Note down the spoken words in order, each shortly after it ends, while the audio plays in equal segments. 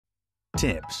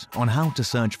Tips on how to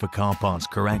search for car parts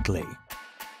correctly.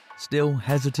 Still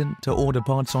hesitant to order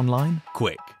parts online?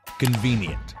 Quick,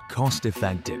 convenient,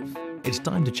 cost-effective. It's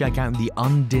time to check out the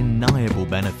undeniable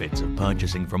benefits of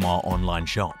purchasing from our online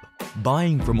shop.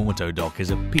 Buying from Autodoc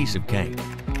is a piece of cake.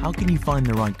 How can you find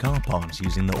the right car parts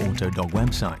using the Autodoc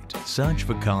website? Search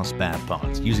for car spare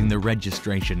parts using the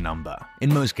registration number.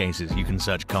 In most cases, you can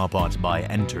search car parts by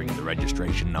entering the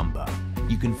registration number.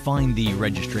 You can find the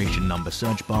registration number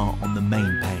search bar on the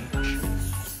main page.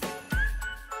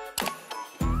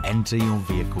 Enter your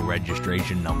vehicle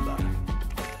registration number.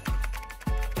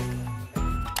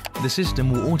 The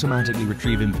system will automatically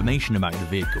retrieve information about the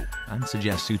vehicle and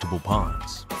suggest suitable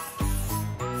parts.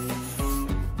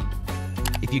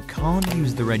 If you can't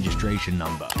use the registration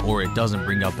number or it doesn't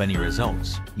bring up any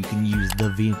results, you can use the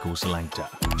vehicle selector.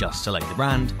 Just select the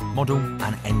brand, model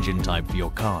and engine type for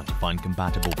your car to find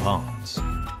compatible parts.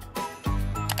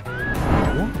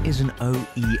 What is an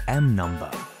OEM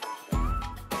number?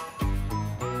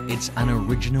 It's an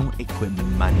original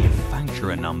equipment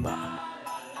manufacturer number.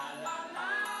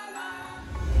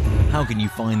 How can you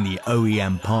find the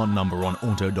OEM part number on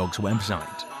Autodoc's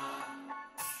website?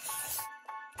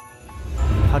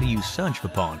 How do you search for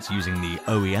parts using the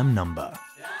OEM number?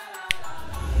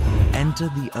 Enter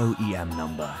the OEM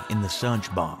number in the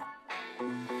search bar.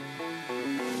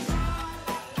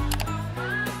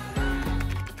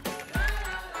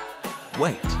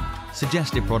 Wait,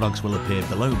 suggested products will appear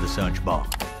below the search bar.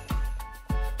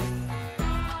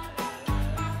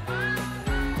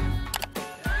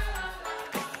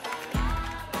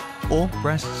 Or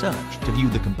press search to view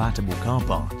the compatible car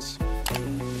parts.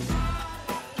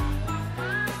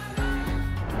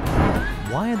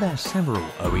 Why are there several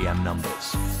OEM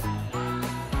numbers?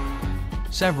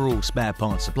 Several spare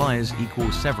parts suppliers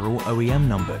equals several OEM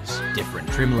numbers. Different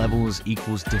trim levels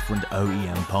equals different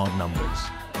OEM part numbers.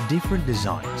 Different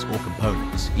designs or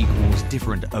components equals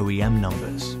different OEM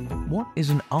numbers. What is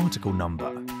an article number?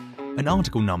 An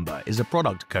article number is a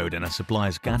product code in a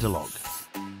supplier's catalogue.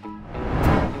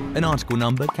 An article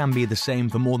number can be the same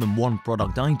for more than one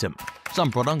product item.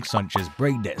 Some products, such as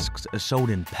brake discs, are sold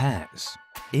in pairs.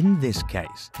 In this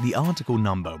case, the article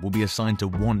number will be assigned to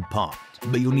one part,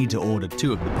 but you'll need to order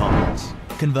two of the parts.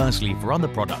 Conversely, for other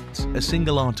products, a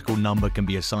single article number can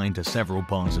be assigned to several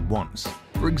parts at once.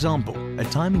 For example, a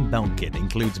timing belt kit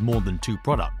includes more than two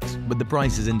products, but the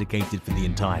price is indicated for the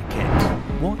entire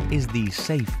kit. What is the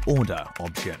safe order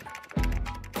option?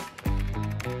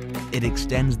 It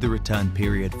extends the return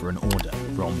period for an order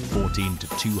from 14 to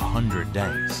 200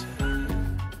 days.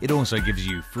 It also gives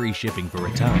you free shipping for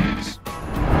returns.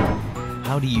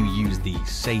 How do you use the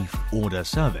Safe Order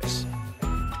service?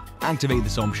 Activate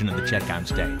this option at the checkout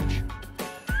stage.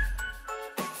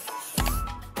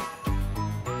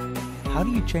 How do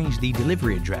you change the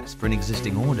delivery address for an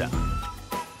existing order?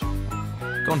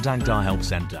 Contact our help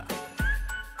center.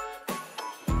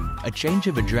 A change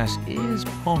of address is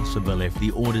possible if the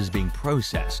order is being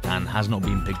processed and has not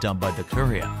been picked up by the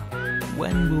courier.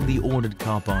 When will the ordered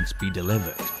car parts be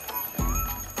delivered?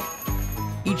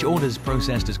 Each order is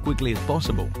processed as quickly as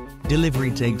possible.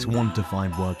 Delivery takes 1 to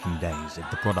 5 working days if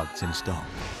the product's in stock.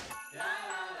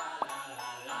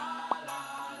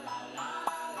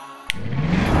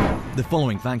 The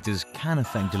following factors can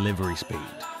affect delivery speed: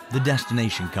 the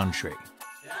destination country,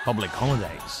 public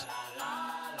holidays,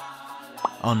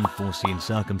 unforeseen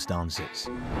circumstances,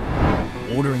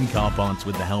 ordering car parts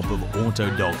with the help of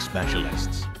Autodoc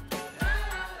specialists.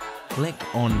 Click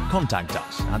on Contact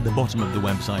Us at the bottom of the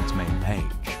website's main page.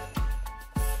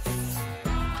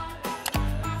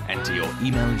 Enter your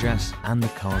email address and the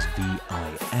car's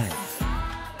VIN.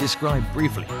 Describe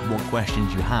briefly what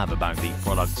questions you have about the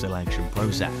product selection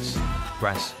process.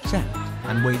 Press Send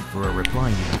and wait for a reply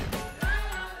email.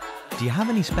 Do you have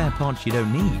any spare parts you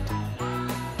don't need?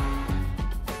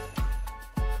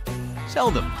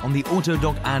 Sell them on the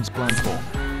Autodoc Ads platform.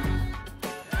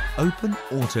 Open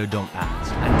Autodoc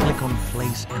Ads and click on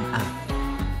Place an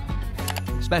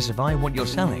Ad. Specify what you're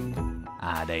selling.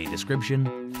 Add a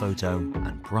description, photo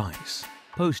and price.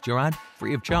 Post your ad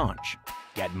free of charge.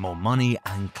 Get more money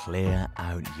and clear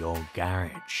out your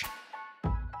garage.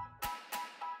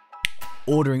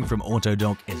 Ordering from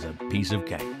Autodoc is a piece of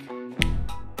cake.